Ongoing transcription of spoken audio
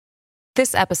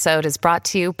This episode is brought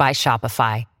to you by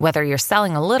Shopify. Whether you're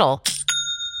selling a little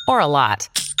or a lot,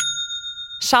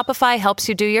 Shopify helps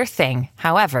you do your thing,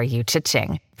 however you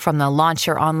cha-ching. From the launch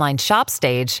your online shop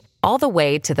stage, all the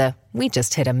way to the we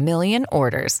just hit 1 million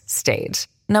orders stage.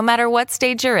 No matter what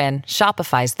stage you're in,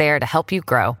 Shopify's there to help you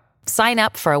grow. Sign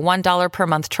up for a $1 per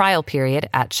month trial period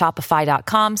at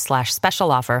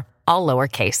shopify.com/special offer, all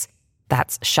lowercase.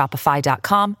 That's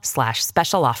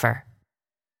shopify.com/special offer.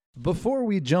 Before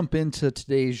we jump into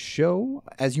today's show,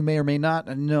 as you may or may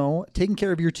not know, taking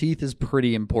care of your teeth is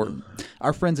pretty important.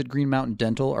 Our friends at Green Mountain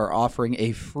Dental are offering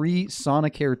a free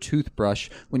Sonicare toothbrush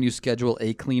when you schedule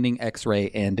a cleaning,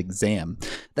 x-ray, and exam.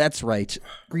 That's right.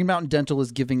 Green Mountain Dental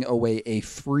is giving away a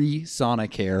free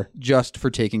Sonicare just for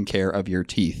taking care of your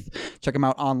teeth. Check them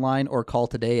out online or call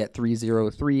today at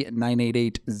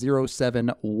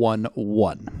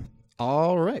 303-988-0711.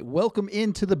 All right. Welcome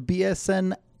into the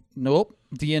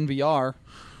DNVR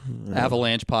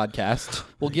Avalanche podcast.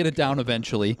 We'll get it down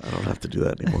eventually. I don't have to do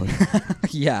that anymore.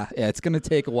 Yeah, it's going to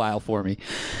take a while for me.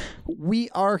 We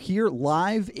are here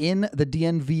live in the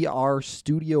DNVR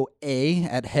Studio A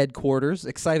at headquarters.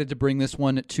 Excited to bring this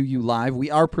one to you live.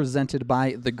 We are presented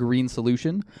by The Green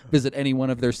Solution. Visit any one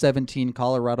of their 17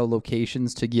 Colorado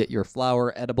locations to get your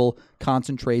flower, edible,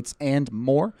 concentrates, and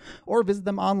more. Or visit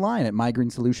them online at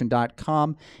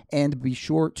mygreensolution.com and be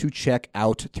sure to check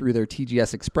out through their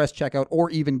TGS Express checkout or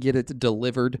even get it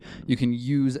delivered. You can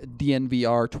use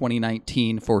DNVR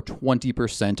 2019 for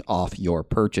 20% off your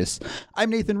purchase.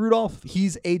 I'm Nathan Rudolph.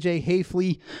 He's AJ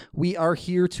Hafley. We are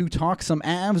here to talk some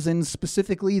Avs and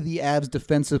specifically the Avs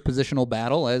defensive positional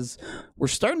battle as we're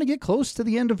starting to get close to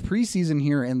the end of preseason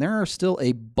here and there are still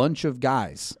a bunch of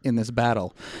guys in this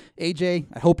battle. AJ,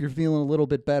 I hope you're feeling a little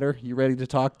bit better. You ready to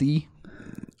talk D?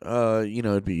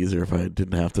 It'd be easier if I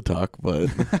didn't have to talk,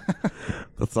 but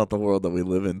that's not the world that we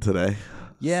live in today.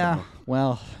 Yeah,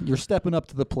 well, you're stepping up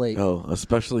to the plate. Oh,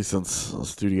 especially since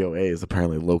Studio A is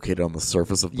apparently located on the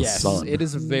surface of the sun. Yes, it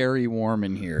is very warm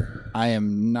in here. I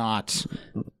am not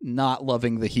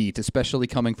loving the heat, especially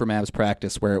coming from Avs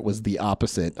practice where it was the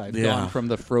opposite. I've gone from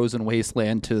the frozen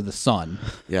wasteland to the sun.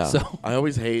 Yeah, so I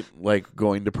always hate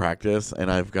going to practice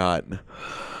and I've got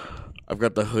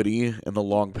the hoodie and the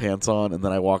long pants on, and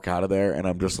then I walk out of there, and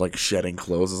I'm just shedding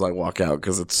clothes as I walk out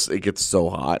because it gets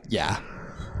so hot. Yeah.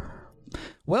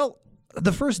 Well,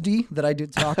 the first D that I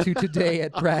did talk to today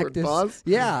at practice. Pause?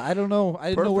 Yeah, I don't know. I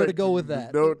didn't know where to go with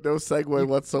that. No segue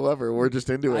whatsoever. We're just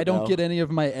into it. I don't get any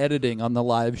of my editing on the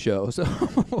live show. So,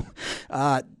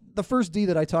 the first D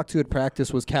that I talked to at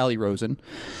practice was Calle Rosen.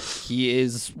 He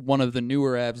is one of the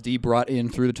newer Avs D brought in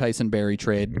through the Tyson Barrie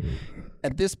trade.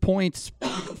 At this point,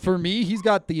 for me, he's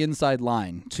got the inside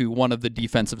line to one of the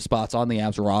defensive spots on the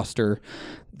Avs roster.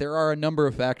 There are a number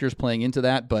of factors playing into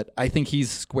that, but I think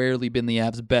he's squarely been the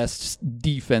Avs' best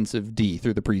defensive D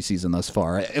through the preseason thus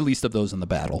far, at least of those in the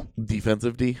battle.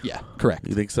 Defensive D? Yeah, correct.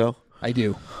 You think so? I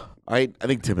do. I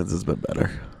think Timmins has been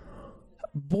better.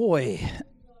 Boy,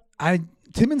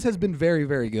 Timmins has been very,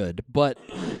 very good, but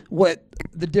what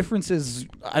the difference is,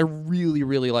 I really,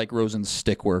 really like Rosen's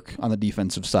stick work on the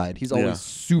defensive side. He's always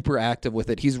super active with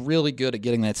it. He's really good at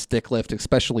getting that stick lift,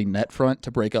 especially net front,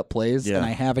 to break up plays, and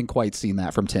I haven't quite seen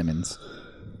that from Timmins.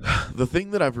 The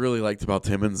thing that I've really liked about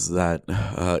Timmins is that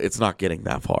it's not getting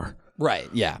that far. Right,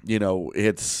 yeah.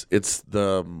 It's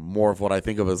the more of what I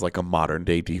think of as a modern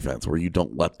day defense where you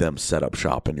don't let them set up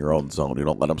shop in your own zone. You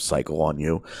don't let them cycle on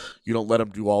you. You don't let them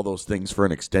do all those things for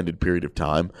an extended period of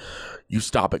time. You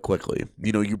stop it quickly.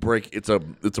 You break. It's a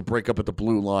breakup at the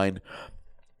blue line.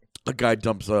 A guy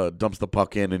dumps the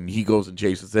puck in and he goes and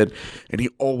chases it, and he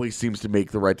always seems to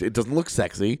make the right. It doesn't look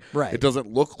sexy. Right. It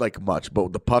doesn't look like much,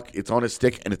 but the puck, it's on his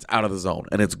stick and it's out of the zone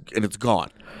and it's gone.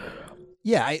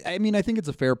 Yeah, I mean, I think it's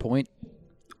a fair point.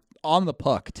 On the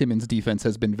puck, Timmins' defense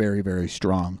has been very, very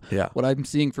strong. Yeah. What I'm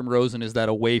seeing from Rosen is that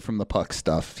away from the puck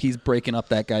stuff, he's breaking up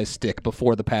that guy's stick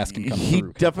before the pass can come through. He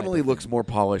definitely looks more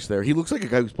polished there. He looks like a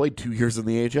guy who's played 2 years in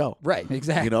the AHL. Right,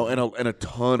 exactly. And a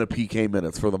ton of PK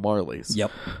minutes for the Marlies. Yep.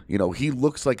 He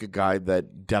looks like a guy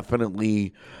that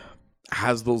definitely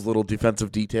has those little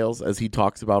defensive details, as he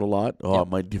talks about a lot. Oh,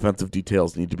 my defensive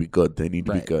details need to be good. They need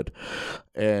to be good.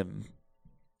 And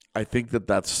I think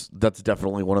that's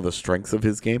definitely one of the strengths of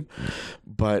his game,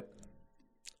 but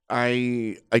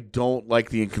I don't like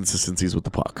the inconsistencies with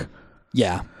the puck.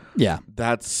 Yeah.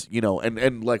 That's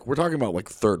and we're talking about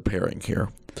third pairing here,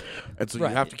 and so you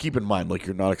have to keep in mind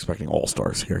you're not expecting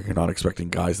all-stars here. You're not expecting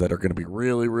guys that are going to be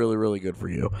really, really, really good for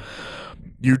you.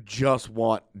 You just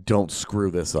don't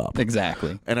screw this up.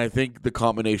 Exactly. And I think the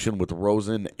combination with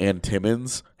Rosen and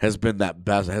Timmins has been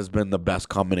the best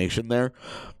combination there.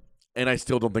 And I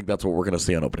still don't think that's what we're going to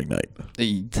see on opening night.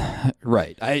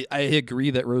 Right. I agree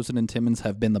that Rosen and Timmons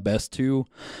have been the best two,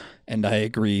 and I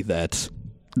agree that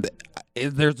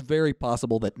there's very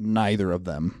possible that neither of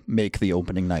them make the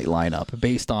opening night lineup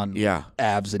based on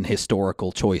abs and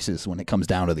historical choices when it comes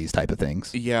down to these type of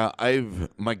things. Yeah,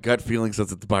 my gut feeling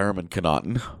says it's Byram and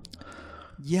Connaughton.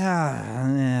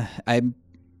 Yeah,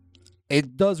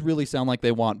 it does really sound like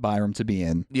they want Byram to be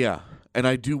in. Yeah. And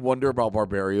I do wonder about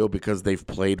Barberio because they've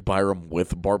played Byram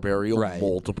with Barberio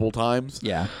multiple times.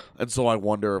 Yeah. And so I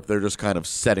wonder if they're just kind of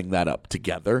setting that up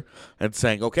together and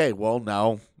saying, okay, well,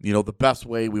 now, the best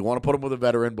way, we want to put him with a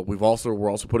veteran, but we're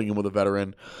also putting him with a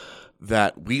veteran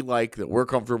that we like, that we're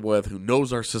comfortable with, who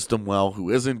knows our system well, who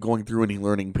isn't going through any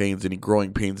learning pains, any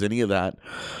growing pains, any of that,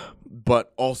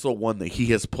 but also one that he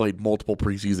has played multiple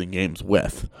preseason games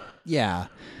with. Yeah.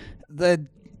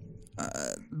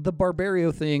 The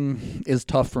Barberio thing is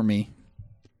tough for me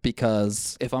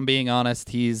because, if I'm being honest,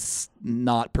 he's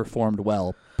not performed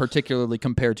well, particularly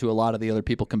compared to a lot of the other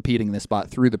people competing this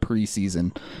spot through the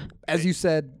preseason. As you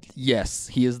said, yes,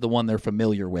 he is the one they're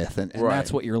familiar with, and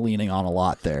that's what you're leaning on a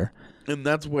lot there. And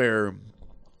that's where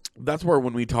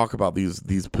when we talk about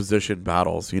these position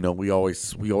battles, we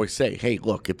always say, hey,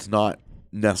 look, it's not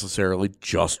necessarily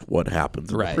just what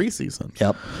happens in the preseason.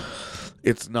 Yep.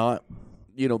 It's not.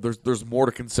 There's more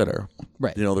to consider.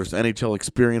 Right. There's NHL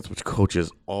experience, which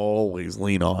coaches always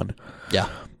lean on. Yeah.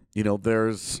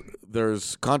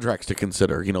 There's contracts to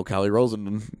consider. Calle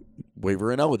Rosen,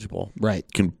 waiver ineligible. Right.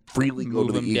 Can freely go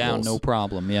to the Eagles. Down, no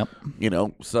problem. Yep.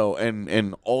 So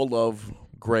and all of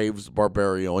Graves,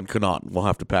 Barberio, and Connaughton will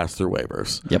have to pass through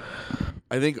waivers. Yep.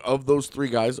 I think of those three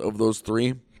guys, I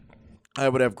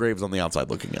would have Graves on the outside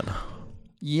looking in.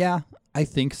 Yeah, I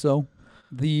think so.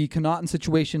 The Connaughton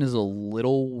situation is a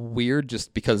little weird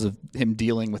just because of him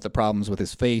dealing with the problems with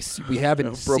his face. We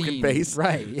haven't seen... Broken face?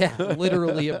 Right, yeah,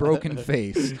 literally a broken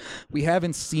face. We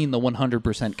haven't seen the 100%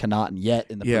 Connaughton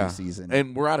yet in the preseason.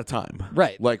 And we're out of time.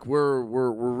 Right. Like, we're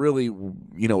really,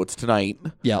 it's tonight.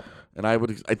 Yep. And I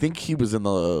think he was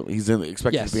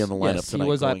expected to be in the lineup tonight. He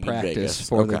was at practice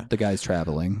for the guys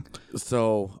traveling.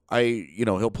 So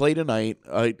he'll play tonight.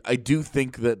 I do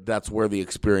think that's where the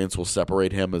experience will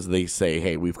separate him, as they say,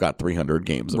 hey, we've got 300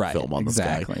 games of film on this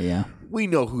guy. Exactly, yeah. We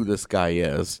know who this guy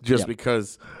is just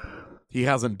because he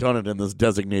hasn't done it in this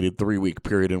designated 3-week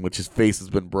period in which his face has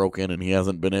been broken and he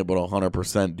hasn't been able to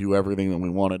 100% do everything that we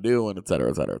want to do, and et cetera,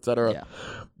 et cetera, et cetera. Yeah.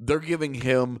 They're giving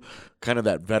him kind of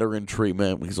that veteran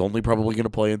treatment. He's only probably going to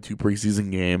play in 2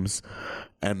 preseason games,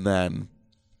 and then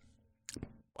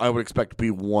I would expect to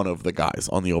be one of the guys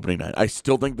on the opening night. I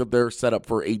still think that they're set up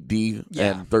for 8D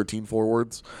and 13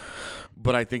 forwards,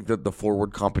 but I think that the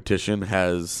forward competition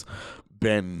has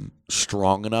been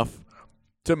strong enough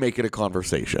to make it a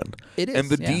conversation. It is. And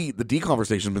the D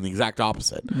conversation has been the exact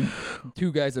opposite.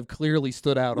 Two guys have clearly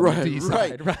stood out on the D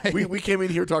side. Right. We came in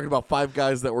here talking about 5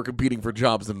 guys that were competing for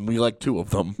jobs, and we liked 2 of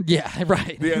them. Yeah,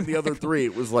 right. And the other 3,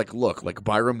 it was like, look,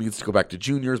 Byram needs to go back to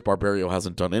juniors. Barberio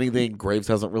hasn't done anything. Graves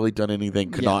hasn't really done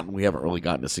anything. Connaughton, we haven't really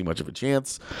gotten to see much of a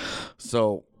chance.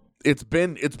 So it's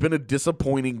been a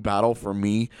disappointing battle for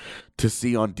me to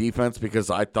see on defense,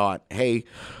 because I thought, hey,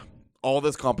 all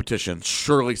this competition,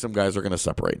 surely some guys are going to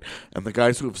separate. And the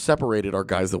guys who have separated are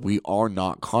guys that we are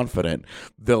not confident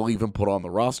they'll even put on the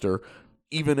roster,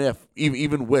 even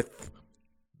with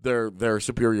their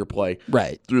superior play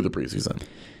through the preseason.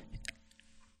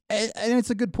 And it's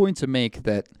a good point to make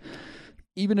that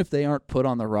even if they aren't put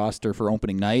on the roster for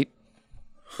opening night,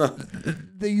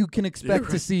 you can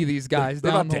expect to see these guys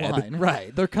down the line.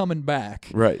 Right. They're coming back.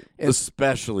 Right.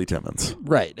 Especially Timmons.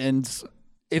 Right. And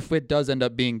if it does end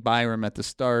up being Byram at the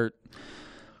start,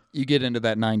 you get into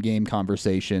that 9-game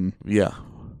conversation. Yeah.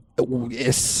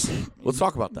 Let's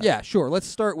talk about that. Yeah, sure. Let's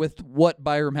start with what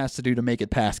Byram has to do to make it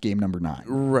past game number 9.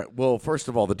 Right. Well, first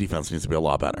of all, the defense needs to be a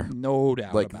lot better. No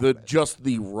doubt. Just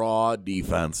the raw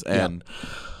defense. And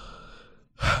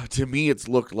to me, it's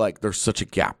looked like there's such a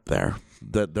gap there.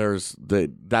 That's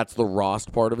the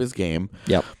Rost part of his game.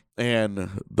 Yep. And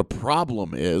the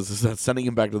problem is that sending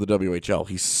him back to the WHL,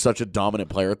 he's such a dominant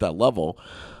player at that level.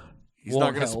 He's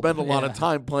not going to spend a lot of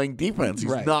time playing defense.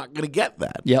 He's not going to get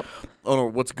that. Yep. Or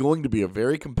what's going to be a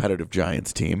very competitive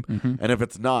Giants team. Mm-hmm. And if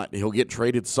it's not, he'll get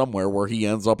traded somewhere where he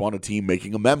ends up on a team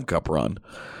making a Mem Cup run.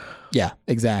 Yeah,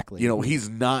 exactly. He's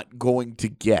not going to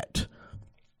get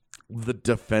the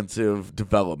defensive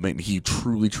development he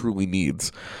truly, truly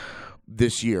needs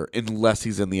this year unless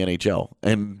he's in the NHL.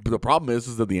 And the problem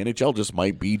is that the NHL just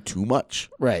might be too much.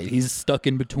 Right. He's stuck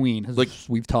in between, as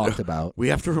we've talked about. We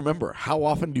have to remember, how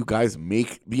often do guys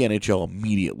make the NHL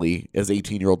immediately as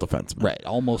 18-year-old defensemen? Right.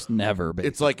 Almost never, basically.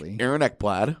 It's like Aaron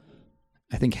Ekblad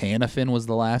I think Hannafin was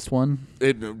the last one.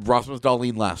 Rasmus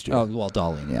Dahlin last year. Oh, well,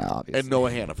 Dahlin, yeah, obviously. And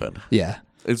Noah Hannafin. Yeah.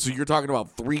 And so you're talking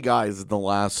about 3 guys in the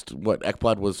last,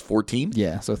 Ekblad was 14?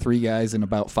 Yeah, so 3 guys in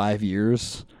about 5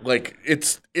 years. Like,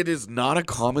 it is not a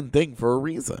common thing for a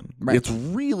reason. Right. It's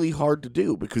really hard to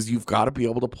do because you've got to be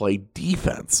able to play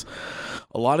defense.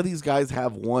 A lot of these guys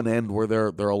have one end where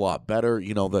they're a lot better.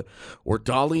 Where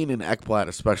Dahlin and Ekblad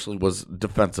especially was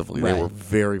defensively. Right. They were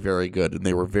very, very good, and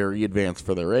they were very advanced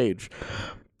for their age.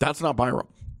 That's not Byram.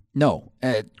 No.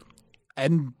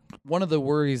 And one of the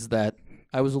worries that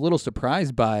I was a little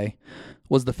surprised by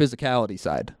was the physicality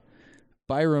side.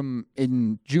 Byram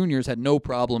in juniors had no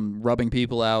problem rubbing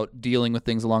people out, dealing with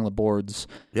things along the boards.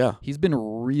 Yeah. He's been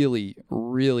really,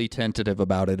 really tentative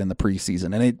about it in the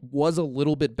preseason. And it was a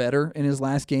little bit better in his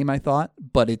last game, I thought,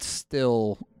 but it's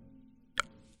still...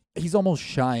 He's almost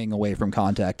shying away from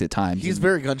contact at times. He's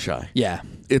very gun shy. Yeah.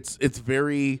 It's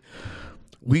very...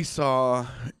 We saw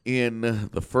in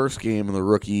the first game in the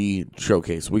rookie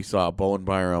showcase, we saw Bowen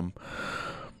Byram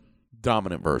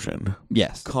dominant version.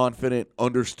 Yes. Confident,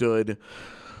 understood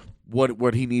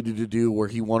what he needed to do, where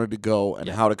he wanted to go, and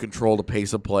how to control the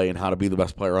pace of play and how to be the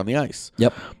best player on the ice.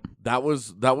 Yep. That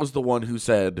was the one who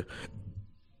said,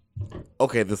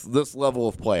 okay, this level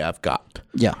of play I've got.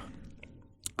 Yeah.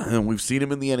 And we've seen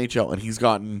him in the NHL,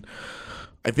 and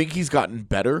I think he's gotten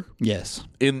better. Yes.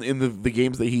 In the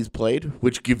games that he's played,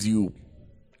 which gives you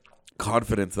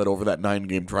confidence that over that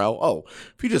 9-game trial,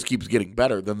 if he just keeps getting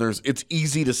better, then it's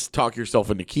easy to talk yourself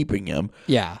into keeping him.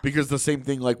 Yeah. Because the same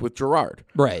thing like with Gerard.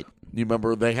 Right. You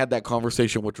remember they had that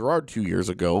conversation with Gerard 2 years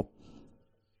ago.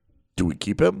 Do we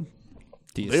keep him?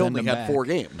 They only had 4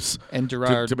 games and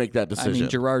Gerard, to make that decision. I mean,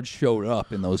 Gerard showed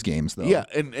up in those games, though. Yeah,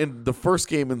 and the first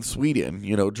game in Sweden,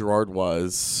 Gerard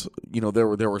was, there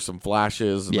were some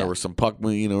flashes, and there were some puck,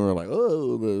 we're like,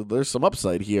 oh, there's some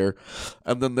upside here.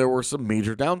 And then there were some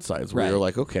major downsides where you're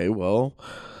like, okay, well,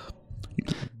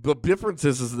 the difference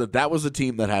is that was a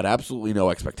team that had absolutely no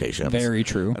expectations. Very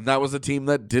true. And that was a team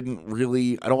that didn't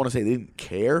really, I don't want to say they didn't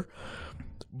care,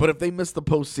 but if they missed the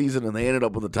postseason and they ended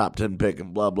up with a top 10 pick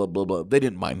and blah blah blah blah, they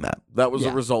didn't mind that. That was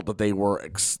a result that they were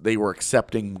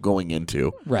accepting going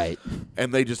into. Right.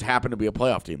 And they just happened to be a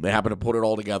playoff team. They happened to put it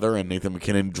all together, and Nathan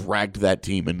MacKinnon dragged that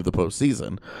team into the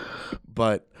postseason.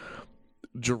 But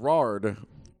Gerard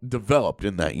developed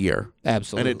in that year.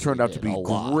 Absolutely. And it turned out to be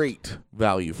great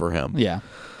value for him. Yeah.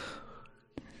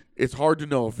 It's hard to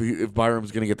know if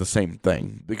Byram's going to get the same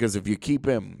thing, because if you keep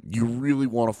him, you really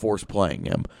want to force playing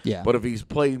him. Yeah. But if he's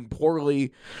playing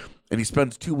poorly and he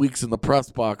spends 2 weeks in the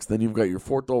press box, then you've got your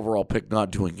 4th overall pick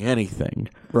not doing anything.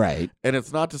 Right. And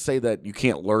it's not to say that you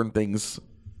can't learn things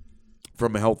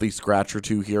from a healthy scratch or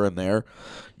 2 here and there.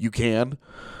 You can,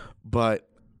 but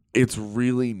it's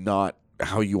really not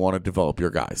how you want to develop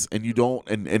your guys. And you don't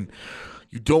and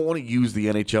you don't want to use the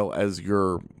NHL as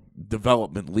your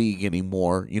development league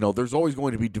anymore. There's always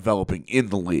going to be developing in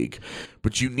the league,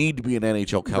 but you need to be an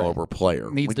NHL caliber player.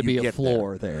 Needs to be a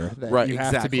floor there that right, you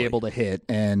have to be able to hit.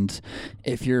 And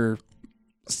if you're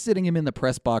sitting him in the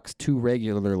press box too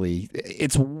regularly,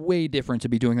 it's way different to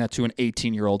be doing that to an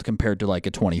 18-year-old compared to like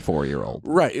a 24-year-old.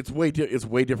 Right. It's way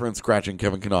different scratching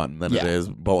Kevin Connauton than it is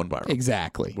Bowen Byram.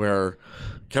 Exactly. Where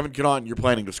Kevin Connauton, you're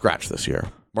planning to scratch this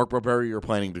year. Mark Barberi, you're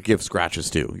planning to give scratches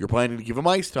to. You're planning to give him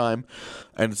ice time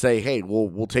and say, hey,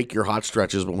 we'll take your hot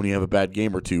stretches, but when you have a bad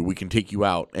game or two, we can take you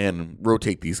out and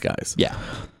rotate these guys. Yeah.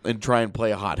 And try and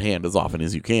play a hot hand as often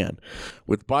as you can.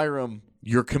 With Byram,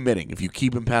 you're committing. If you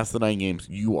keep him past the 9 games,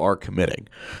 you are committing.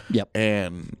 Yep.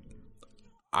 And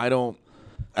we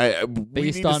need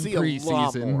Based on to see a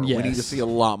lot more. preseason, yes. We need to see a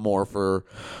lot more for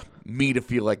me to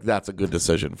feel like that's a good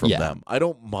decision from them. I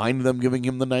don't mind them giving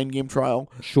him the 9-game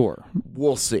trial. Sure.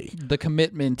 We'll see. The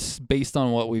commitment, based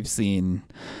on what we've seen,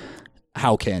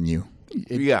 how can you?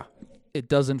 It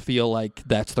doesn't feel like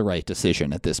that's the right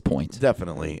decision at this point.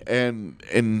 Definitely.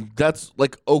 And that's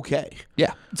like okay.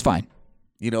 Yeah, it's fine.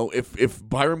 If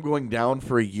Byram going down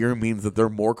for a year means that they're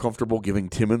more comfortable giving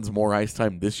Timmins more ice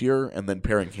time this year and then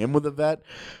pairing him with a vet,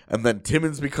 and then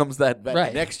Timmins becomes that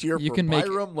vet next year you for can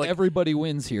Byram, make everybody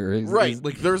wins here.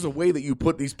 Like there's a way that you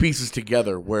put these pieces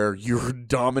together where you're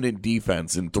dominant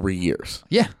defense in 3 years.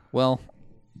 Yeah, well,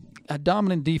 a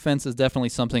dominant defense is definitely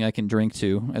something I can drink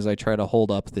to as I try to hold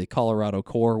up the Colorado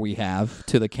core we have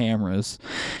to the cameras.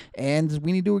 And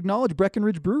we need to acknowledge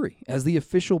Breckenridge Brewery as the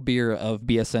official beer of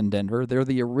BSN Denver. They're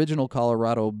the original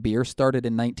Colorado beer, started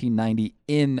in 1990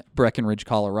 in Breckenridge,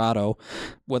 Colorado.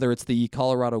 Whether it's the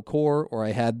Colorado core or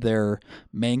I had their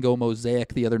Mango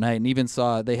Mosaic the other night and even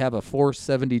saw they have a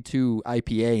 472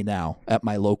 IPA now at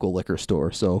my local liquor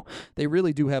store. So they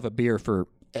really do have a beer for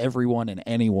everyone and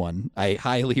anyone. I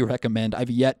highly recommend. I've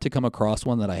yet to come across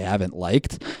one that I haven't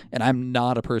liked, and I'm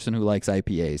not a person who likes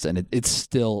IPAs, and it's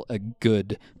still a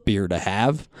good beer to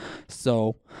have.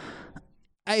 So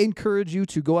I encourage you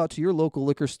to go out to your local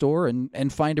liquor store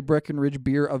and find a Breckenridge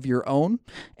beer of your own,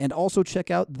 and also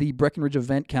check out the Breckenridge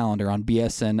event calendar on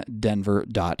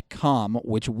bsndenver.com,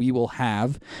 which we will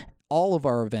have all of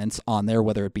our events on there,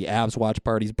 whether it be Avs watch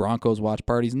parties, Broncos watch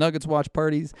parties, Nuggets watch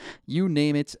parties, you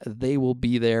name it, they will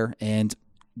be there, and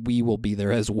we will be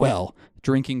there as well,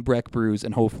 drinking Breck brews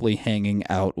and hopefully hanging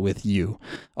out with you.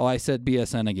 Oh, I said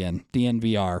BSN again,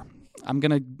 DNVR.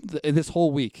 This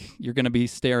whole week, you're going to be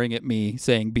staring at me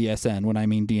saying BSN when I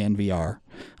mean DNVR.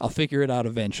 I'll figure it out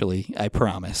eventually, I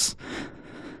promise.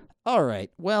 All right,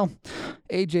 well,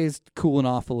 AJ's cooling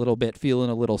off a little bit,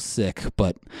 feeling a little sick,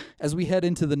 but as we head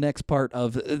into the next part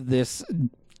of this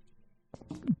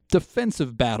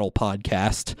defensive battle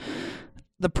podcast,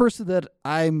 the person that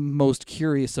I'm most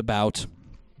curious about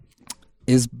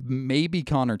is maybe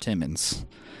Connor Timmins,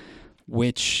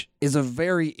 which is a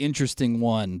very interesting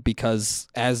one because,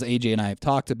 as AJ and I have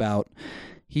talked about,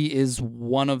 he is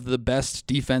one of the best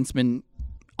defensemen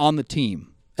on the team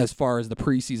as far as the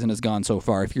preseason has gone so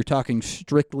far. If you're talking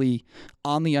strictly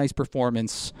on the ice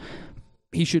performance,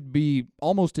 he should be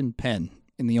almost in pen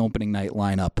in the opening night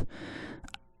lineup.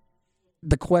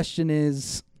 The question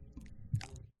is,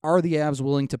 are the Avs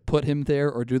willing to put him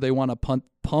there, or do they want to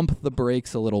pump the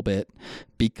brakes a little bit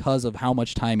because of how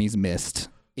much time he's missed?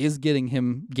 Is getting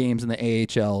him games in the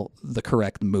AHL the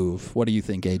correct move? What do you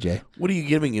think, AJ? What are you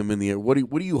giving him in the? What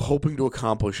are you hoping to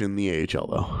accomplish in the AHL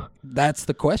though? That's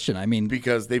the question. I mean,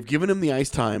 because they've given him the ice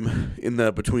time in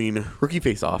the between rookie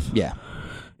faceoff. Yeah.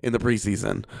 In the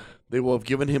preseason, they will have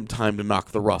given him time to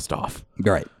knock the rust off.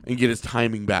 Right. And get his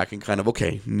timing back and kind of,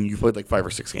 okay, you played like 5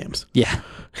 or 6 games. Yeah.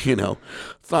 You know,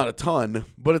 it's not a ton,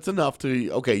 but it's enough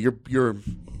to, okay, you're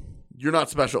not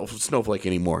special snowflake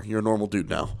anymore. You're a normal dude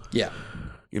now. Yeah.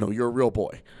 You know, you're a real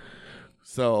boy.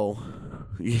 So,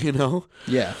 you know,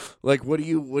 yeah. Like, what are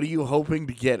you hoping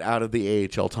to get out of the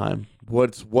AHL time?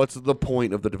 What's the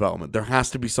point of the development? There has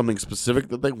to be something specific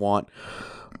that they want.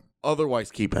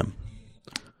 Otherwise, keep him.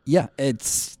 Yeah,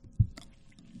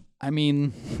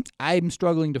 I'm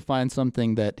struggling to find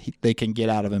something that they can get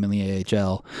out of him in the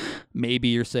AHL. Maybe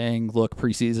you're saying, look,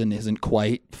 preseason isn't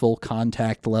quite full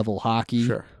contact level hockey,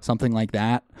 sure, something like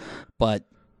that. But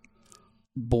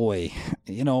boy,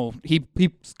 you know, he's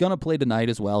going to play tonight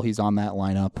as well. He's on that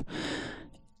lineup.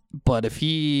 But if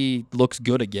he looks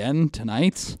good again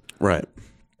tonight, right,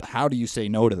 how do you say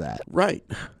no to that? Right.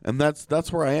 And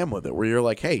that's where I am with it, where you're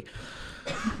like, hey,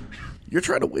 you're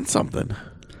trying to win something.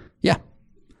 Yeah.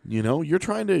 You know, you're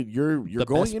going into this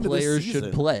season. Players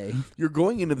should play. You're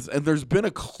going into this, and there's been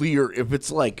a clear, if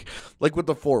it's like with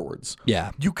the forwards. Yeah.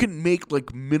 You can make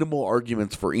like minimal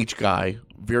arguments for each guy,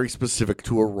 very specific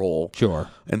to a role. Sure.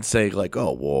 And say like,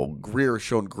 oh, well, Greer's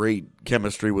shown great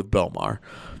chemistry with Belmar.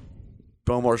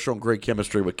 Belmar's shown great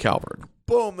chemistry with Calvert.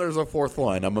 Boom, there's a fourth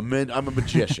line. I'm a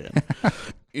magician.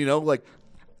 You know, like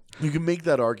you can make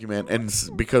that argument, and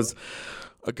because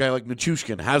a guy like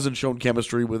Nichushkin hasn't shown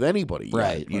chemistry with anybody yet,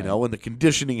 right, you know, and the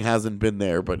conditioning hasn't been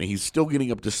there, but he's still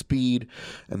getting up to speed,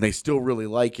 and they still really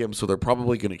like him, so they're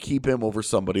probably going to keep him over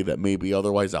somebody that maybe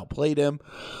otherwise outplayed him.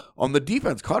 On the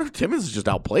defense, Connor Timmins has just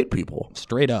outplayed people.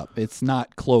 Straight up. It's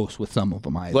not close with some of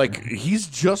them either. Like, he's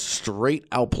just straight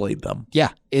outplayed them. Yeah,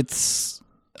 it's...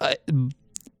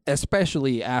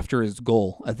 especially after his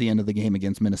goal at the end of the game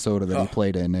against Minnesota that he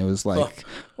played in. It was like,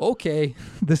 okay,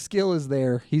 the skill is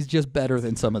there. He's just better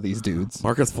than some of these dudes.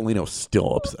 Marcus Foligno's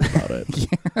still upset about it.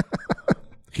 Yeah.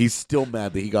 He's still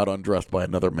mad that he got undressed by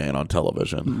another man on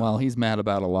television. Well, he's mad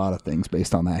about a lot of things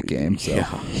based on that game. So.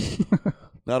 Yeah.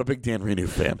 Not a big Dan Renew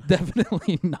fan.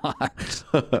 Definitely not.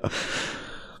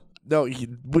 No,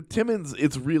 with Timmins,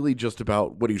 it's really just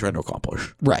about what are you trying to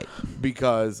accomplish. Right.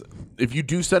 Because if you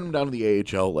do send him down to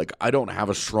the AHL, like, I don't have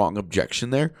a strong objection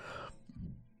there.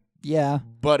 Yeah.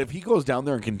 But if he goes down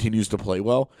there and continues to play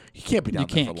well, he can't be down there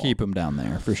for long. You can't keep him down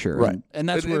there, for sure. Right. And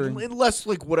that's where... Unless,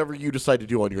 like, whatever you decide to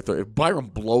do on your third... If Byram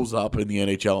blows up in the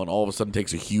NHL and all of a sudden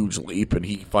takes a huge leap and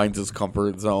he finds his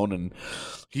comfort zone and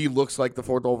he looks like the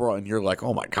 4th overall and you're like,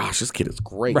 oh my gosh, this kid is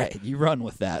great. Right. You run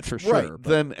with that, for sure. Right.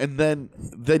 But...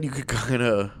 Then you could kind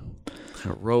of...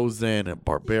 Rosen and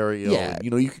Barbario. Yeah.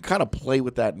 You know, you can kind of play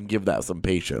with that and give that some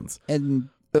patience. And...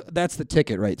 that's the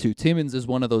ticket, right, too. Timmins is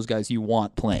one of those guys you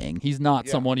want playing. He's not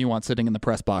someone you want sitting in the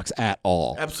press box at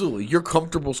all. Absolutely. You're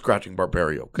comfortable scratching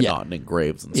Barbario, Connaughton, and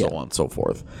Graves, and so on and so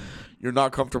forth. You're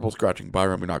not comfortable scratching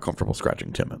Byram. You're not comfortable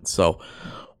scratching Timmins. So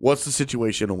what's the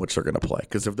situation in which they're going to play?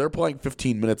 Because if they're playing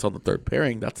 15 minutes on the third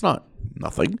pairing, that's not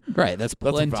nothing. Right, that's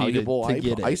plenty valuable to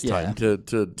get ice time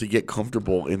to get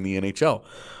comfortable in the NHL.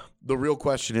 The real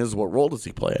question is, what role does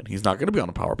he play in? He's not going to be on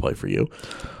a power play for you.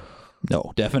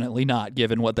 No, definitely not,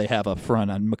 given what they have up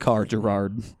front on Makar,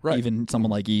 Gerard, even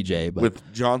someone like EJ. But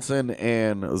with Johnson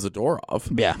and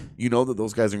Zadorov, yeah, you know that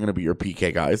those guys are going to be your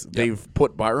PK guys. Yep. They've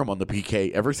put Byram on the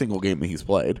PK every single game that he's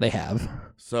played. They have.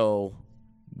 So,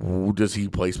 does he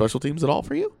play special teams at all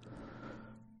for you?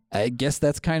 I guess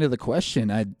that's kind of the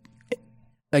question.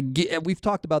 We've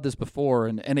talked about this before,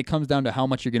 and it comes down to how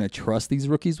much you're going to trust these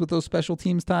rookies with those special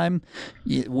teams time.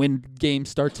 When games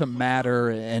start to matter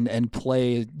and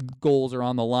play, goals are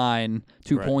on the line,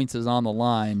 2 points is on the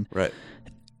line. Right.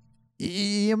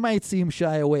 You might see him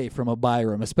shy away from a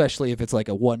Byram, especially if it's like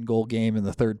a 1-goal game in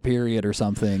the third period or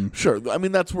something. Sure. I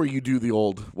mean, that's where you do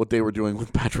what they were doing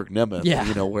with Patrick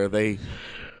Nemeth, where they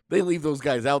leave those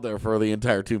guys out there for the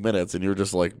entire 2 minutes, and you're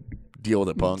just like, deal with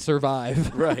it, punk.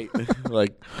 Survive. Right.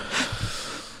 Like,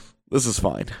 this is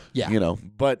fine. Yeah.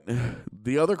 But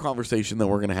the other conversation that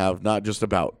we're going to have, not just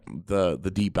about the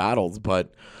deep battles,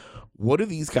 but what do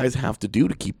these guys have to do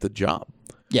to keep the job?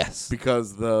 Yes.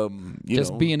 Because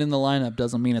being in the lineup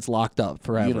doesn't mean it's locked up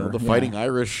forever. The fighting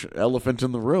Irish elephant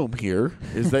in the room here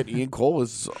is that Ian Cole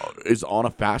is on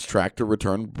a fast track to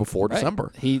return before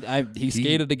December. He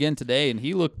skated again today, and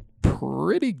he looked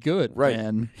pretty good, right?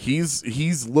 Man.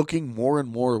 He's looking more and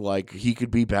more like he could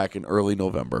be back in early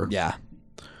November. Yeah.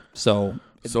 So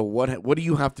what do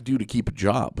you have to do to keep a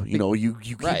job? You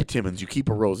keep a Timmins, you keep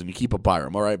a Rosen, you keep a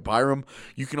Byram. All right, Byram,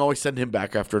 you can always send him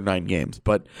back after 9 games,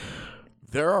 but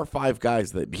there are 5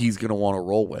 guys that he's going to want to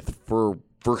roll with for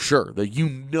sure. That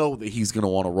that he's going to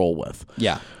want to roll with.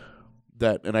 Yeah.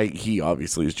 He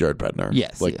obviously is Jared Bednar.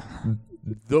 Yes.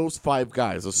 Those 5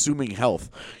 guys, assuming health,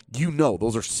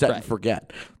 those are set and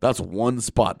forget. That's one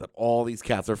spot that all these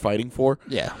cats are fighting for.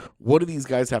 Yeah. What do these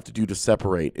guys have to do to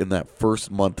separate in that first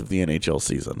month of the NHL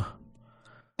season?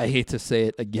 I hate to say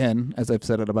it again, as I've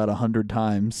said it about 100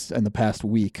 times in the past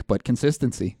week, but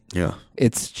consistency. Yeah.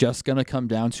 It's just going to come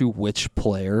down to which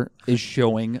player is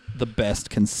showing the best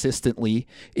consistently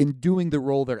in doing the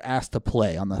role they're asked to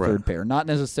play on the third pair. Not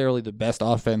necessarily the best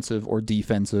offensive or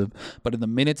defensive, but in the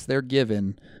minutes they're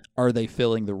given, are they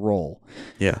filling the role?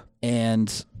 Yeah.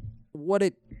 And what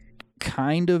it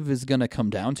kind of is going to come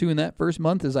down to in that first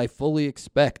month is I fully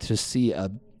expect to see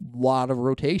a lot of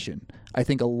rotation. I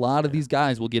think a lot of these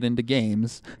guys will get into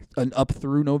games up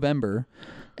through November,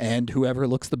 and whoever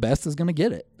looks the best is going to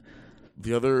get it.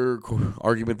 The other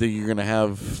argument that you're going to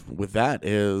have with that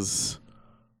is,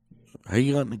 how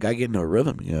you letting the guy get into a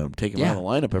rhythm? Take him out of the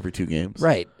lineup every 2 games.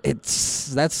 Right.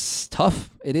 That's tough.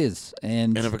 It is.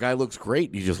 And if a guy looks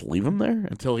great, you just leave him there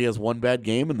until he has 1 bad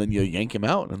game, and then you yank him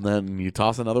out, and then you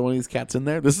toss another one of these cats in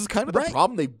there. This is kind of the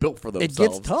problem they built for themselves. It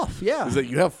gets tough, yeah. Is that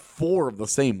you have 4 of the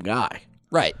same guy.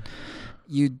 Right.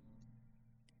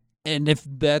 And if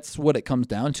that's what it comes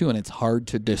down to, and it's hard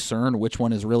to discern which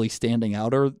one is really standing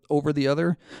out over the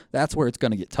other, that's where it's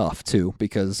going to get tough too,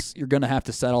 because you're going to have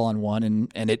to settle on one,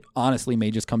 and it honestly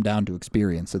may just come down to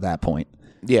experience at that point.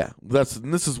 Yeah, this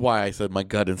is why I said my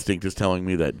gut instinct is telling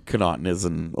me that Connaughton is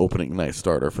an opening night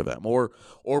starter for them, or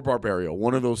Barberio,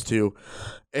 one of those two.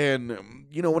 And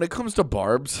when it comes to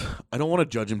Barbs, I don't want to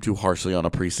judge him too harshly on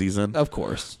a preseason, of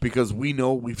course, because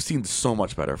we've seen so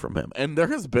much better from him, and there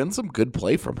has been some good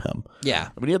play from him. Yeah,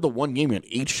 I mean, he had the 1 game, he had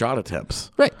 8 shot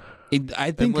attempts. Right, I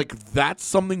think that's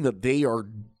something that they are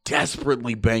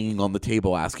desperately banging on the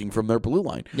table, asking from their blue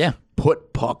line. Yeah,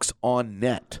 put pucks on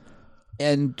net,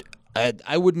 and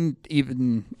I wouldn't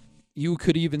even. You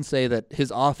could even say that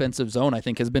his offensive zone, I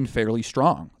think, has been fairly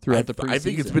strong throughout the preseason. I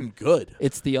think it's been good.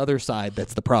 It's the other side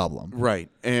that's the problem. Right,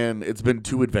 and it's been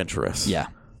too adventurous. Yeah.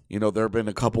 There have been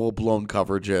a couple of blown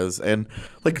coverages, and,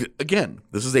 again,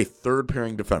 this is a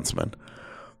third-pairing defenseman.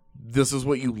 This is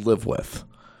what you live with.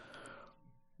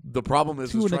 The problem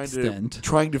is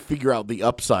trying to figure out the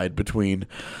upside between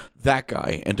that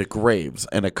guy and a Graves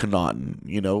and a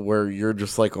Connaughton, where you're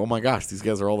just like, oh my gosh, these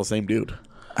guys are all the same dude.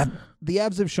 The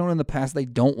Avs have shown in the past they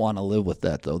don't want to live with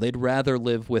that, though. They'd rather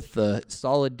live with the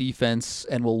solid defense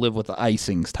and will live with the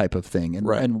icings type of thing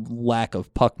and lack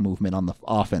of puck movement on the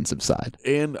offensive side.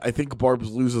 And I think Barbs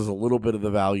loses a little bit of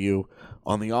the value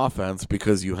on the offense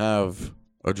because you have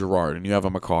a Gerard and you have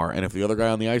a Makar, and if the other guy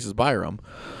on the ice is Byram,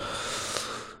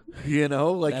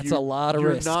 that's a lot of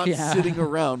risk. You're not sitting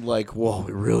around like, whoa,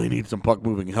 we really need some puck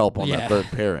moving help on that third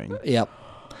pairing. Yep.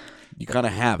 you kind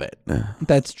of have it.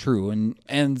 That's true,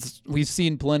 and we've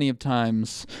seen plenty of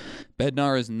times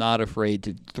Bednar is not afraid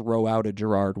to throw out a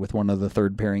Girard with one of the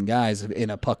third pairing guys in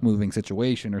a puck moving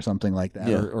situation or something like that.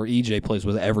 Yeah. Or EJ plays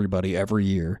with everybody every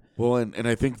year. Well, and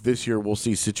I think this year we'll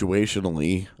see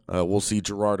situationally, we'll see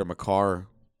Girard and Makar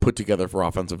put together for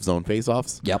offensive zone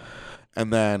faceoffs. Yep.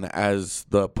 And then as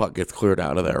the puck gets cleared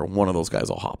out of there, one of those guys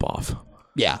will hop off.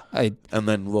 Yeah, And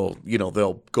then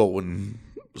they'll go and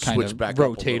kind switch of back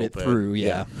rotate up a it little bit. through.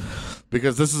 Yeah.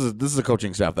 Because this is a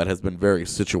coaching staff that has been very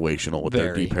situational with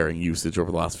their Very. deep pairing usage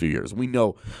over the last few years. We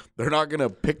know they're not going to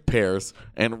pick pairs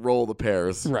and roll the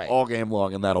pairs Right. all game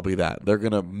long, and that'll be that. They're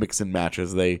going to mix and match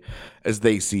as they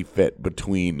see fit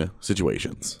between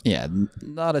situations. Yeah,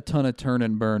 not a ton of turn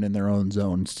and burn in their own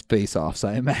zones face-offs,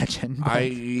 I imagine.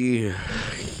 I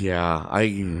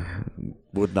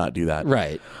would not do that.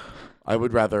 Right. I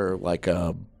would rather that's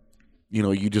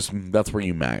where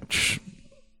you match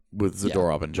with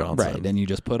Zadorov and Johnson. Right, and you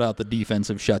just put out the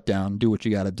defensive shutdown, do what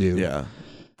you got to do. Yeah.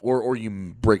 Or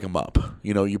you break them up.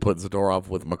 You put Zadorov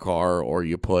with Makar, or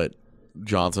you put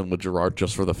Johnson with Girard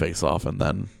just for the face-off, and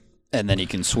then you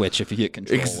can switch if you get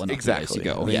control enough exactly. to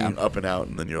go. And then Yeah, you up and out,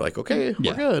 and then you're like, okay,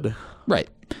 Yeah. we're good. right.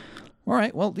 All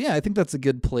right. Well, yeah, I think that's a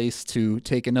good place to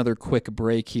take another quick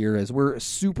break here as we're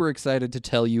super excited to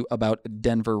tell you about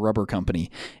Denver Rubber Company.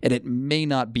 And it may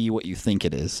not be what you think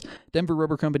it is. Denver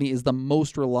Rubber Company is the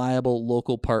most reliable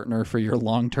local partner for your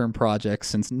long-term projects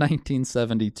since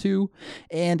 1972,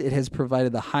 and it has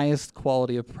provided the highest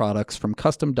quality of products from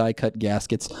custom die-cut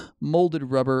gaskets, molded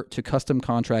rubber to custom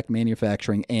contract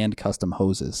manufacturing and custom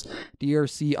hoses.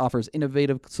 DRC offers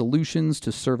innovative solutions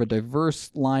to serve a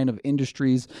diverse line of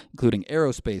industries, including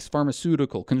aerospace,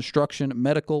 pharmaceutical, construction,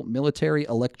 medical, military,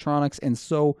 electronics, and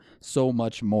so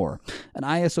much more. An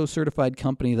ISO certified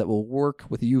company that will work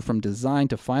with you from design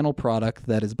to final product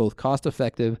that is both cost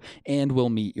effective and will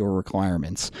meet your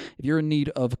requirements. If you're in need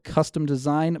of custom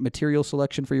design, material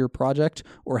selection for your project,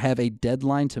 or have a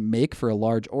deadline to make for a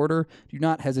large order, do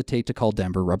not hesitate to call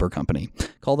Denver Rubber Company.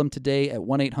 Call them today at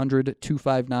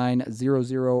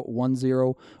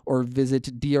 1-800-259-0010 or visit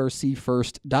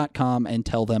drcfirst.com and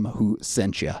tell them who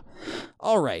sent you.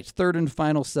 All right, third and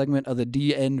final segment of the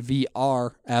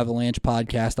DNVR Avalanche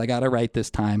podcast. I got it right this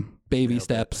time. Baby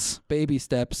steps.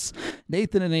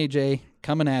 Nathan and AJ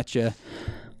coming at you.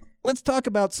 Let's talk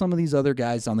about some of these other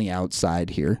guys on the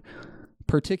outside here,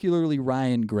 particularly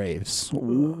Ryan Graves.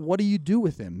 What do you do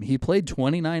with him? He played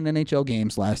 29 NHL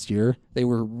games last year. They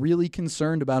were really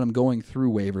concerned about him going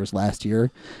through waivers last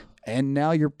year, and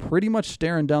now you're pretty much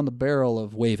staring down the barrel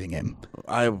of waiving him.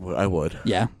 I would.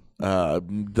 Yeah.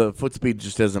 The foot speed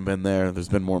just hasn't been there. There's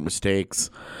been more mistakes.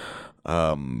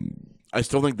 I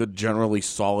still think the generally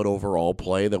solid overall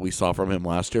play that we saw from him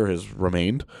last year has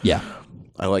remained. Yeah.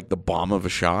 I like the bomb of a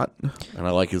shot, and I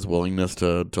like his willingness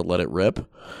to let it rip.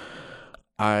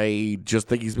 I just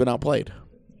think he's been outplayed.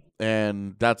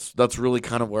 And that's really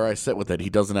kind of where I sit with it. He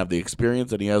doesn't have the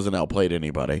experience, and he hasn't outplayed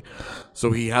anybody.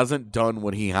 So he hasn't done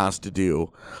what he has to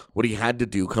do, what he had to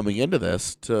do coming into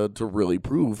this to really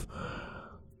prove,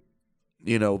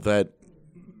 that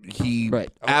he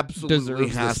absolutely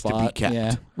deserves has the to be spot. kept.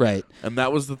 Yeah, right. And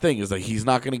that was the thing, is that he's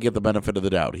not going to get the benefit of the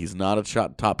doubt. He's not a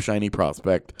top shiny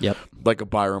prospect Yep. like a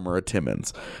Byram or a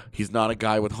Timmins. He's not a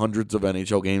guy with hundreds of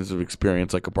NHL games of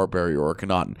experience like a Barberio or a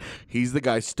Connaughton. He's the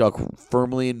guy stuck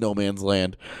firmly in no man's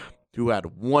land who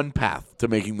had one path to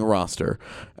making the roster,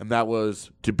 and that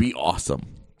was to be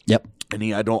awesome. Yep. And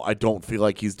I don't feel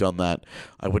like he's done that.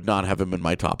 I would not have him in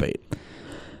my top 8.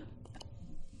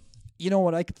 You know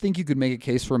what? I think you could make a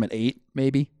case for him at 8,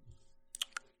 maybe.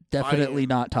 Definitely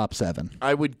not top 7.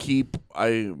 I would keep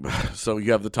so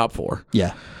you have the top 4.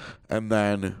 Yeah. And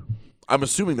then I'm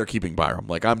assuming they're keeping Byram.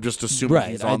 Like, I'm just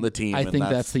assuming he's on the team. I and think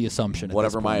that's the assumption. At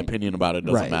whatever this my point. opinion about it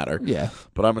doesn't matter. Yeah.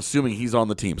 But I'm assuming he's on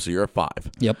the team, so you're at 5.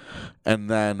 Yep. And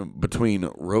then between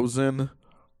Rosen,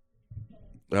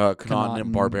 Connaughton,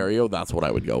 and Barberio, that's what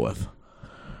I would go with.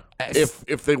 If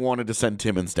they wanted to send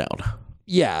Timmins down.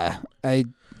 Yeah.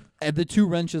 The two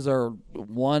wrenches are,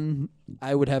 one,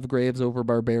 I would have Graves over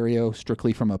Barberio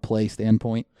strictly from a play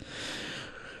standpoint.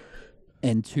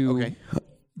 And two,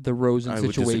 the Rosen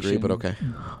situation. I would disagree, but okay.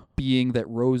 Being that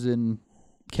Rosen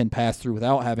can pass through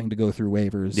without having to go through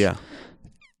waivers. Yeah.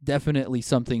 Definitely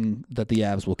something that the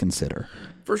Avs will consider.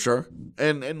 For sure.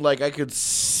 And like, I could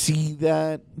see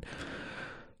that,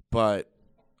 but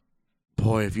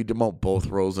boy, if you demote both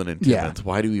Rosen and Timmins,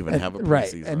 why do you even have a preseason?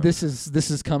 Right, and this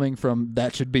is coming from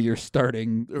that should be your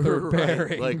starting third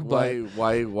pairing. Like,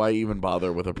 why even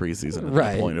bother with a preseason at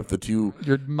that point if the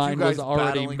your mind was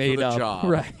already made up?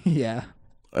 job, right? Yeah,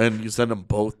 and you send them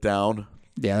both down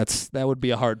Yeah, that would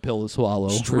be a hard pill to swallow.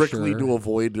 Strictly for sure. to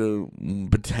avoid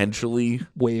potentially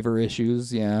waiver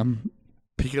issues. Yeah,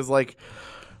 because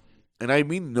and I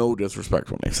mean no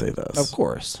disrespect when I say this. of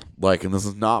course. And this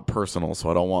is not personal, so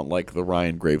I don't want the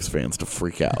Ryan Graves fans to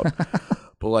freak out.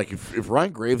 But if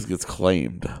Ryan Graves gets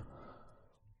claimed,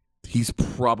 he's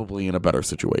probably in a better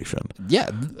situation.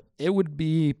 Yeah, it would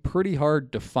be pretty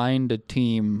hard to find a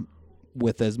team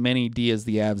with as many D as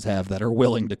the Avs have that are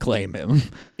willing to claim him.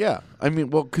 Yeah, I mean,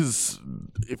 because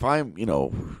if I'm,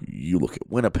 you look at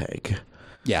Winnipeg,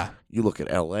 Yeah, you look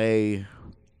at LA,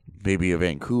 maybe a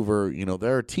Vancouver,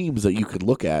 there are teams that you could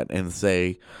look at and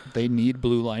say they need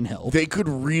blue line help. they could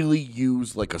really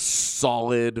use a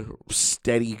solid,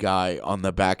 steady guy on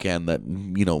the back end that,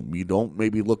 you don't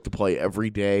maybe look to play every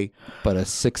day. But a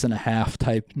 6.5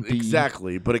 type D.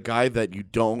 Exactly, but a guy that you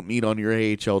don't need on your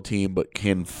AHL team, but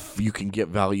you can get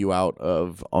value out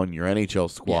of on your NHL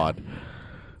squad.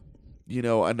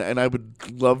 Yeah. And I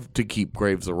would love to keep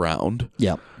Graves around.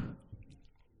 Yep.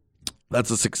 That's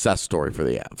a success story for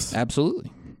the Avs.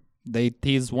 Absolutely.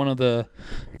 He's one of the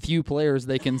few players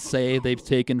they can say they've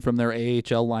taken from their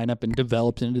AHL lineup and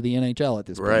developed into the NHL at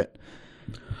this point. Right.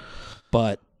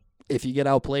 But if you get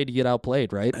outplayed, you get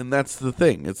outplayed, right? And that's the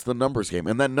thing. It's the numbers game.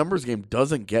 And that numbers game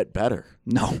doesn't get better.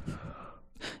 No.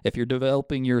 If you're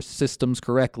developing your systems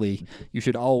correctly, you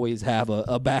should always have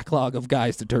a backlog of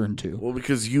guys to turn to. Well,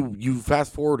 because you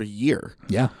fast forward a year,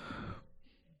 Yeah.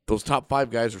 those top 5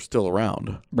 guys are still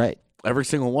around. Right. Every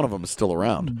single one of them is still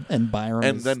around. And Byram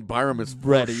And is then Byram is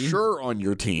ready. for sure on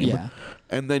your team. Yeah.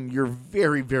 And then you're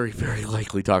very, very, very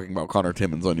likely talking about Connor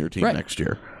Timmins on your team Right. next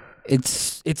year.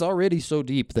 It's already so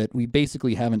deep that we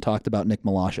basically haven't talked about Nick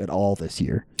Milosh at all this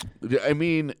year. I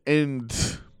mean, and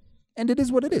And it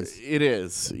is what it is. it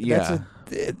is. Yeah.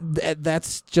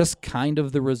 That's just kind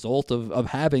of the result of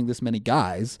having this many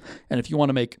guys. And if you want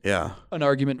to make Yeah. an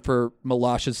argument for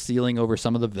Milosh's ceiling over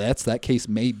some of the vets, that case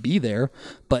may be there,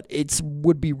 but it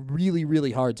would be really,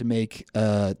 really hard to make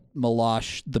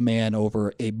Milosh the man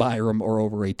over a Byram or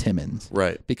over a Timmins.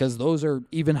 Right. Because those are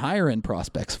even higher end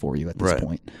prospects for you at this Right.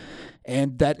 point.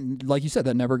 And that, like you said,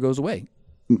 that never goes away.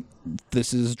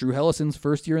 This is Drew Hellison's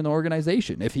first year in the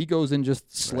organization. If he goes and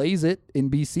just slays it in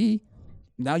BC,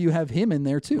 now you have him in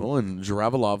there too. Well, and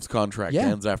Zhiravelov's contract Yeah.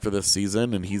 ends after this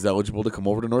season, and he's eligible to come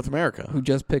over to North America. Who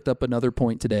just picked up another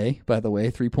point today, by the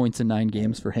way. 3 points in 9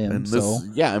 games for him. And this, so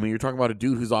yeah, I mean, you're talking about a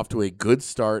dude who's off to a good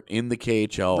start in the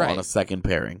KHL Right. on a second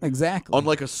pairing, exactly.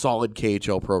 unlike a solid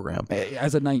KHL program.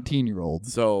 As a 19-year-old.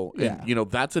 So, and, Yeah.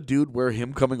 that's a dude where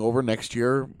him coming over next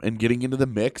year and getting into the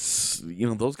mix,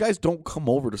 those guys don't come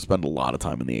over to spend a lot of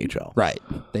time in the AHL. Right.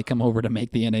 They come over to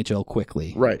make the NHL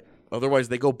quickly. Right. Otherwise,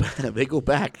 they go back. They go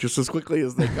back just as quickly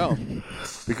as they come,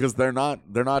 because they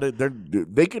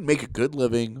can make a good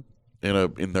living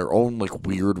in their own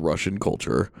weird Russian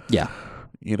culture. Yeah.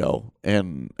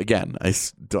 And again,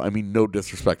 I mean no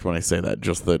disrespect when I say that,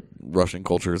 just that Russian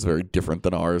culture is very different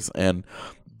than ours, and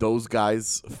those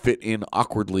guys fit in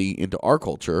awkwardly into our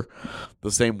culture the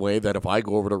same way that if I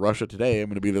go over to Russia today, I'm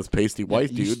going to be this pasty white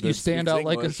dude. You that stand speaks out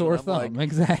like a English, sore and I'm thumb. like,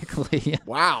 Exactly.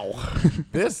 wow,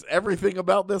 everything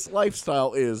about this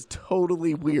lifestyle is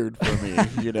totally weird for me.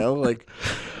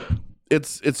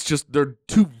 It's just they're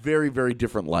two very, very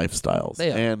different lifestyles.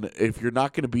 They are. And if you're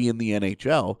not going to be in the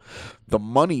NHL, the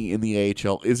money in the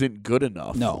AHL isn't good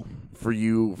enough. No.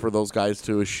 For those guys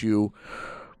to eschew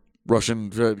Russian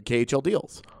KHL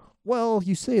deals. Well,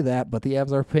 you say that, but the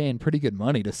Avs are paying pretty good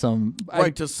money to some.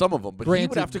 Right, to some of them, but he granted,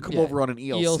 would have to come yeah, over on an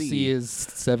ELC. ELC is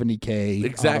 $70K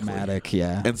Exactly. automatic,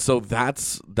 yeah. And so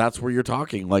that's where you're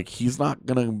talking. He's not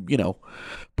gonna,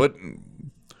 but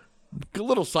a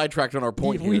little sidetracked on our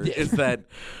point We here did. is that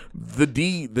the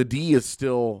D is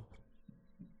still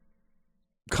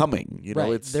coming.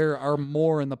 Right. It's There are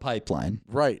more in the pipeline.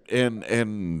 right,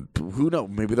 and who knows?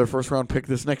 Maybe their first round pick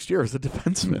this next year is a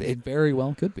defenseman. It very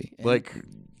well could be. And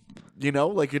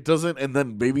It doesn't, and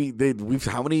then maybe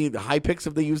how many high picks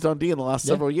have they used on D in the last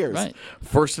several years? right.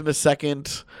 First and a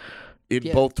second in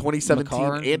Yeah, both 2017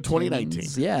 Makar, and 2019.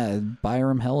 Timmins, yeah,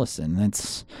 Byram Hellison.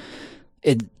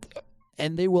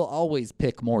 And they will always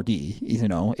pick more D. It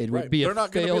Right. would be They're a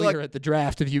not gonna be failure like, at the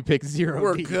draft if you pick 0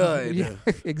 "We're D. good." Yeah,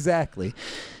 exactly.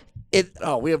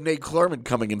 We have Nate Klerman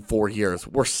coming in 4 years.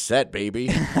 We're set, baby.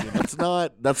 That's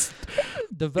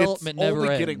Development it's never only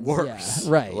ends. getting worse.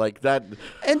 Yeah, right. Like that.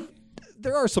 And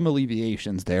there are some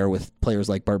alleviations there with players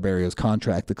like Barbario's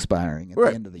contract expiring at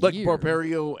the end of the Like year.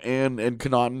 Barbario and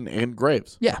Connaughton and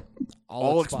Graves. Yeah.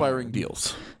 All expiring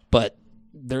deals. But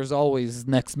there's always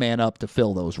next man up to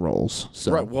fill those roles.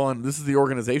 So. Right. Well, and this is the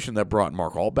organization that brought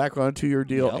Mark Hall back on a 2-year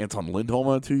deal, Yep. Anton Lindholm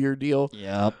on a 2-year deal.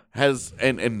 Yep. Has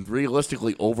and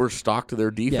realistically overstocked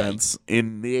their defense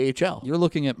in the AHL. You're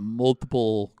looking at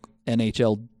multiple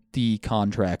NHLD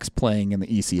contracts playing in the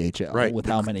ECHL Right. with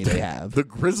how many they have. The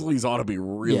Grizzlies ought to be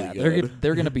really good.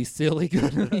 They're going to be silly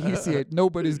good in the ECHL.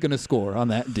 Nobody's going to score on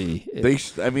that D.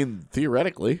 I mean,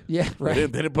 theoretically. Yeah, right. They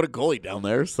didn't put a goalie down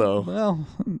there, so Well,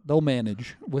 they'll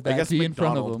manage with I that guess D in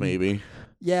front of McDonald them. maybe.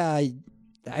 Yeah,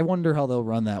 I wonder how they'll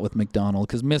run that with McDonald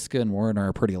because Miska and Werner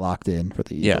are pretty locked in for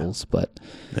the Yeah. Eagles. But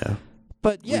Yeah.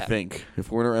 yeah, We think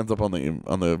if Werner ends up on the and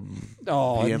ends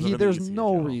up in the there's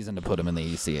no ECHL. reason to put him in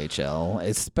the ECHL,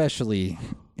 especially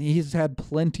he's had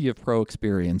plenty of pro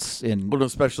experience in Well,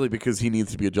 especially because he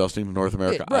needs to be adjusting to North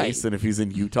America Right. ice, and if he's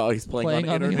in Utah, he's playing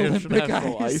on the international Olympic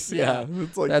ice. ice. Yeah,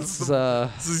 it's like That's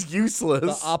this is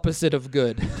useless. the opposite of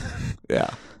good. Yeah.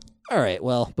 All right,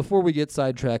 well, before we get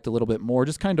sidetracked a little bit more,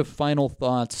 just kind of final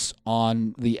thoughts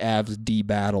on the Avs D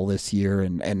battle this year.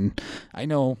 And I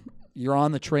know you're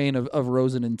on the train of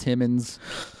Rosen and Timmins,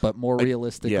 but more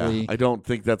realistically. Yeah, I don't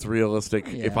think that's realistic.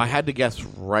 Yeah. If I had to guess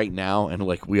right now, and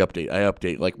like I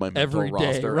update like my mental Every day,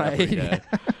 roster right? every day,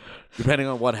 depending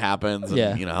on what happens and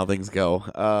Yeah. how things go.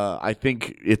 I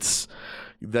think it's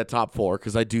that top 4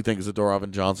 because I do think Zadorov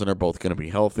and Johnson are both going to be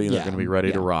healthy and they're Yeah, going to be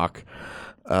ready to yeah. rock.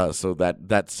 So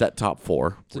that set top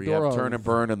 4 where you have Zadorov- Turn and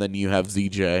Burn, and then you have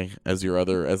ZJ as your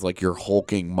your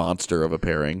hulking monster of a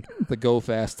pairing. The go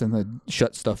fast and the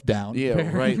shut stuff down.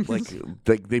 Yeah, right.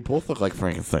 Like they both look like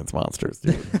Frankenstein's monsters,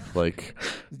 dude. Like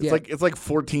Yeah. it's like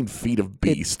 14 feet of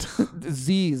beast.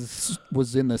 Z's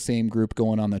was in the same group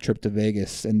going on the trip to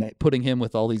Vegas, and putting him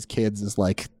with all these kids is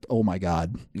like, oh my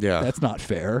God, Yeah. that's not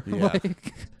fair. Yeah.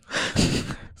 Like,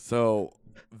 So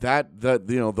that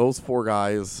those 4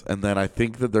 guys, and then I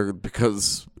think that they're,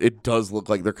 because it does look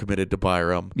like they're committed to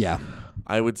Byram. yeah.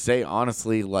 I would say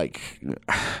honestly, like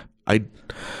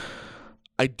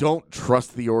I don't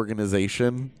trust the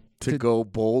organization to go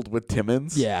bold with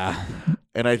Timmins. Yeah.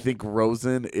 And I think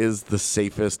Rosen is the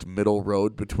safest middle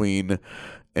road between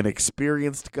an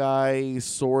experienced guy,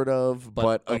 sort of,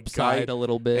 but a upside guy, a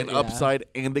little bit. an yeah. upside,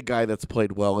 and a guy that's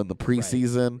played well in the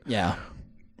preseason. Yeah.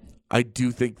 I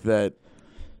do think that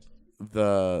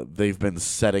they've been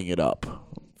setting it up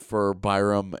for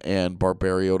Byram and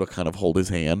Barbario to kind of hold his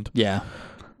hand Yeah.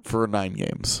 for 9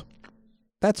 games.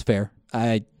 That's fair.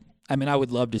 I mean, I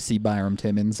would love to see Byram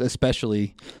Timmins,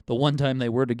 especially the one time they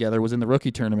were together was in the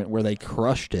rookie tournament where they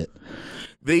crushed it.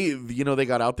 They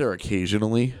got out there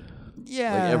occasionally,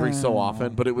 Yeah. like every so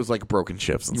often, but it was like broken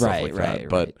shifts and stuff like that.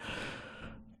 But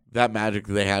that magic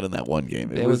that they had in that one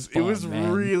game, it was fun,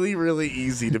 man. really, really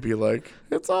easy to be like,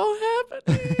 it's all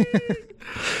happening.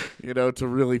 To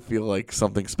really feel like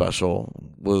something special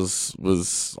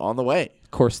was on the way.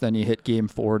 Of course, then you hit game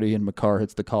 40 and Makar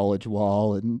hits the college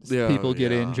wall and Yeah, people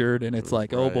get yeah. injured and it's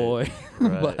like, oh Right, boy.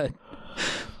 right.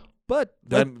 but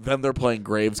Then they're playing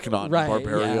Graves, Connaughton, Right, and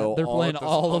Barbario. yeah, they're playing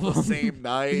all on of the them. same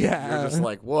night. Yeah. You're just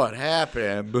like, what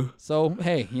happened? so,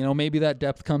 hey, maybe that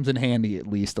depth comes in handy at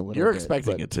least a little You're bit.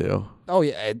 expecting but- it to. Oh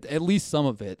yeah, at least some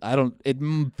of it. It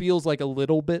feels like a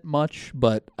little bit much,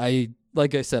 but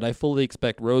like I said, I fully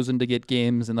expect Rosen to get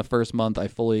games in the first month. I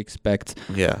fully expect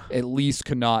Yeah. at least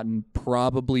Connaughton,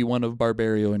 probably one of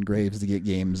Barbario and Graves to get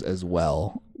games as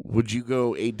well. Would you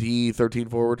go AD 13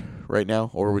 forward right now,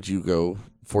 or would you go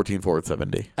 14 forward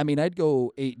 7D? I mean, I'd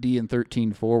go 8D and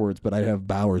 13 forwards, but I'd have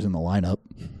Bowers in the lineup.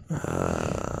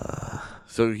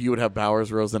 So you would have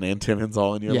Bowers, Rosen, and Timmins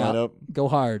all in your lineup? Go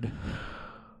hard.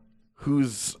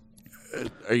 Who's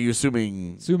are you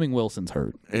assuming? Assuming Wilson's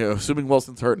hurt. Assuming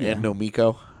Wilson's hurt and no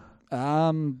Miko.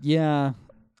 Yeah.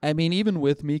 I mean, even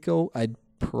with Miko, I'd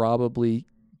probably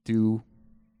do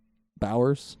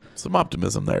Bowers. Some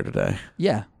optimism there today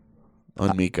Yeah.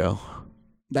 on Miko.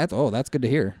 That's good to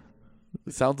hear.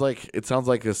 It sounds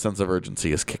like a sense of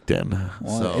urgency is kicked in.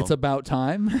 Well, So it's about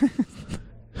time.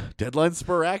 deadline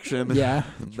spur action. Yeah.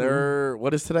 They're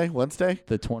what is today? Wednesday?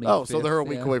 The 20th. Oh, so they're a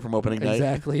week away from opening night.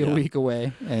 Exactly, a Yeah. week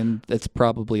away, and it's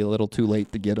probably a little too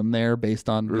late to get him there based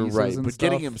on visas Right, and but stuff,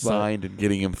 getting him signed and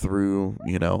getting him through,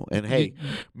 and hey,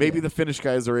 maybe the Finnish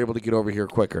guys are able to get over here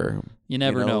quicker. You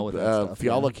never know with that stuff.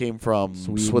 Fiala yeah. came from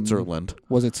Sweden. Switzerland.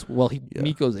 Was it? Well,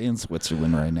 Miko's in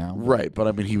Switzerland right now. Right, but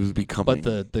I mean, he was becoming.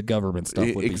 But the government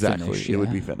stuff would exactly, be Finnish. it would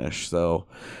yeah. be Finnish. So,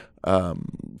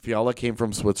 Fiala came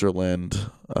from Switzerland.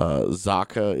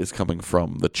 Zaka is coming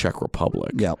from the Czech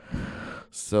Republic. Yep.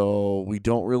 So we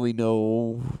don't really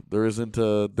know. There isn't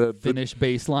the Finish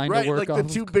baseline right, to work like off.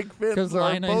 the two big fins. Because are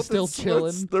Laine both is still in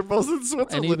chilling. They're both in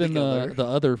Switzerland And even together. the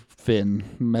other fin,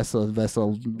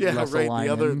 Vessel. Yeah, right. The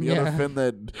other fin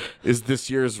that is this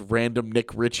year's random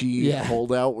Nick Ritchie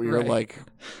holdout. Where you're like,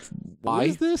 why What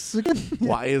is this again?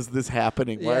 Why is this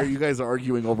happening? Why are you guys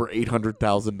arguing over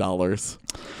 $800,000?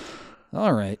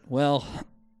 All right. Well,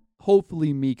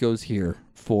 hopefully Miko's here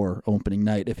for opening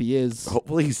night. If he is,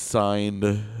 Hopefully he's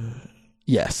signed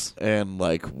yes, and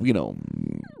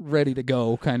ready to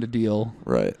go kind of deal.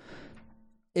 right.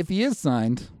 If he is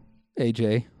signed,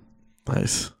 AJ,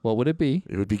 Nice. what would it be?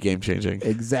 It would be game changing.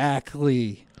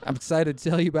 Exactly. I'm excited to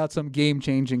tell you about some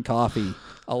game-changing coffee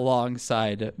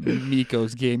alongside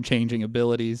Miko's game-changing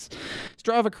abilities.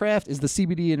 Strava Craft is the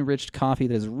CBD-enriched coffee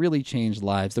that has really changed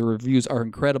lives. The reviews are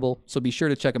incredible, so be sure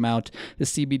to check them out. The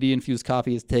CBD-infused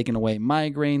coffee has taken away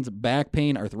migraines, back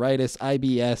pain, arthritis,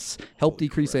 IBS, helped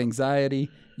decrease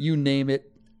anxiety, you name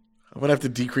it. I'm going to have to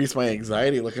decrease my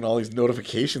anxiety looking at all these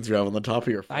notifications you have on the top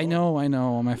of your phone. I know.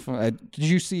 On my phone. Did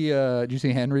you see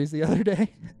Henry's the other day?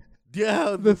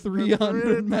 Yeah. The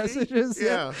 300 messages.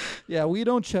 Yeah. Yeah, we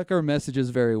don't check our messages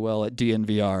very well at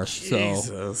DNVR. So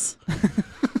Jesus.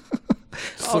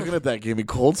 Just looking at that gave me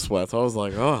cold sweats. I was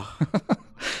like, oh.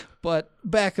 But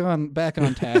back on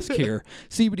task here.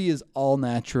 CBD is all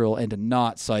natural and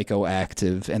not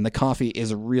psychoactive, and the coffee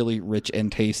is really rich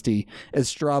and tasty.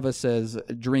 As Strava says,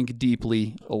 drink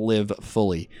deeply, live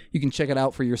fully. You can check it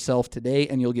out for yourself today,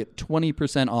 and you'll get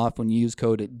 20% off when you use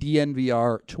code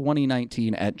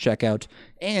DNVR2019 at checkout,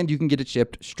 and you can get it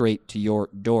shipped straight to your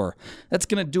door. That's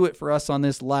going to do it for us on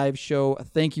this live show.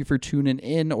 Thank you for tuning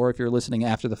in, or if you're listening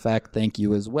after the fact, thank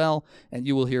you as well, and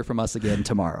you will hear from us again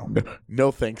tomorrow.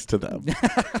 No thanks to them.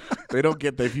 They don't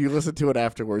get that. If you listen to it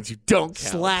afterwards, you don't count.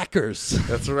 Slackers.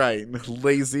 That's right.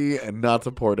 Lazy and not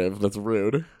supportive. That's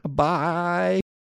rude. Bye.